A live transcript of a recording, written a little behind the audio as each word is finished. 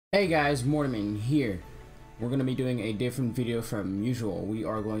Hey guys, Mortimer here. We're going to be doing a different video from usual. We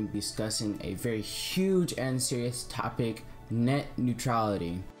are going to be discussing a very huge and serious topic, net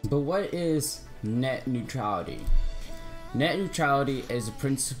neutrality. But what is net neutrality? Net neutrality is a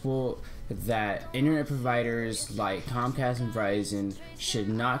principle that internet providers like Comcast and Verizon should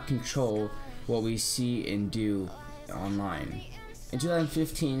not control what we see and do online. In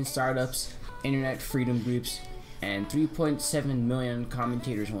 2015, startups, internet freedom groups, and 3.7 million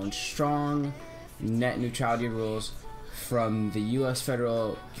commentators want strong net neutrality rules from the US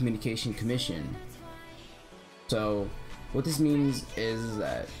Federal Communication Commission. So what this means is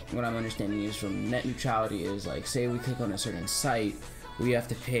that what I'm understanding is from net neutrality is like, say we click on a certain site, we have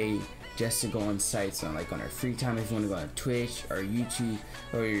to pay just to go on sites on our free time. If you want to go on Twitch or YouTube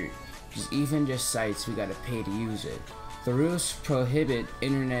or even just sites, we gotta pay to use it. The rules prohibit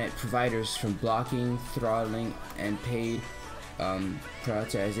internet providers from blocking, throttling, and paid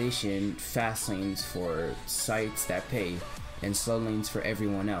prioritization fast lanes for sites that pay and slow lanes for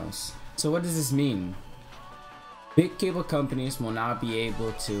everyone else. So what does this mean? Big cable companies will now be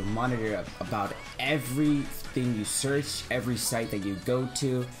able to monitor about everything you search, every site that you go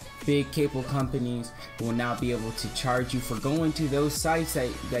to. Big cable companies will now be able to charge you for going to those sites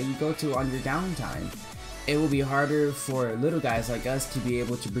that you go to on your downtime. It will be harder for little guys like us to be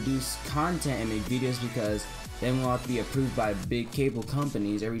able to produce content and make videos because then we'll have to be approved by big cable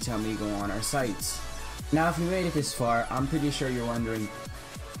companies every time we go on our sites. Now if you made it this far, I'm pretty sure you're wondering,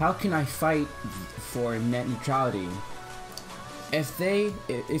 how can I fight for net neutrality?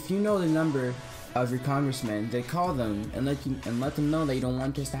 If you know the number of your congressmen, they call them and let them know that you don't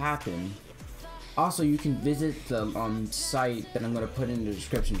want this to happen. Also, you can visit the site that I'm going to put in the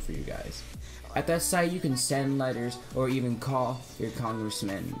description for you guys. At that site, you can send letters or even call your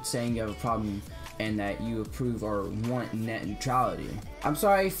congressman saying you have a problem and that you approve or want net neutrality. I'm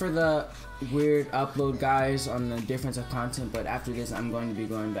sorry for the weird upload, guys, on the difference of content, but after this, I'm going to be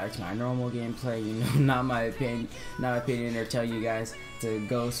going back to my normal gameplay. You know, not my opinion, or tell you guys to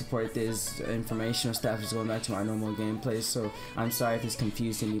go support this informational stuff. Is going back to my normal gameplay. So I'm sorry if it's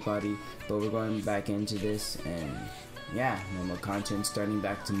confused anybody, but we're going back into this, and yeah, normal content starting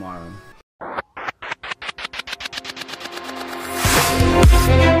back tomorrow.